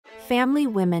Family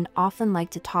women often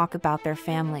like to talk about their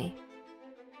family.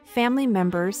 Family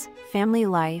members, family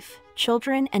life,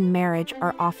 children, and marriage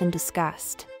are often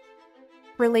discussed.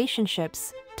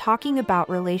 Relationships. Talking about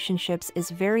relationships is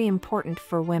very important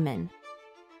for women.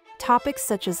 Topics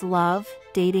such as love,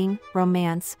 dating,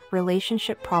 romance,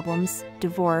 relationship problems,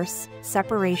 divorce,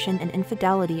 separation, and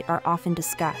infidelity are often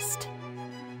discussed.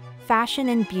 Fashion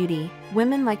and beauty.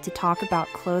 Women like to talk about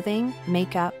clothing,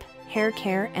 makeup, hair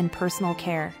care, and personal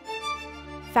care.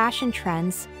 Fashion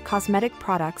trends, cosmetic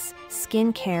products,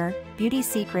 skin care, beauty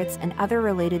secrets, and other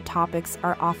related topics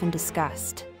are often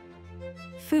discussed.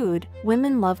 Food.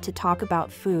 Women love to talk about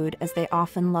food as they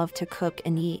often love to cook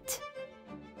and eat.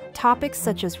 Topics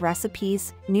such as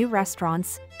recipes, new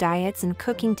restaurants, diets, and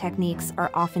cooking techniques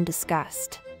are often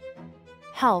discussed.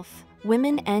 Health.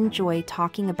 Women enjoy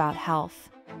talking about health.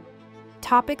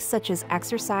 Topics such as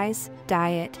exercise,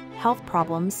 diet, health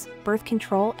problems, birth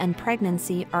control, and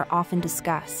pregnancy are often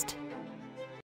discussed.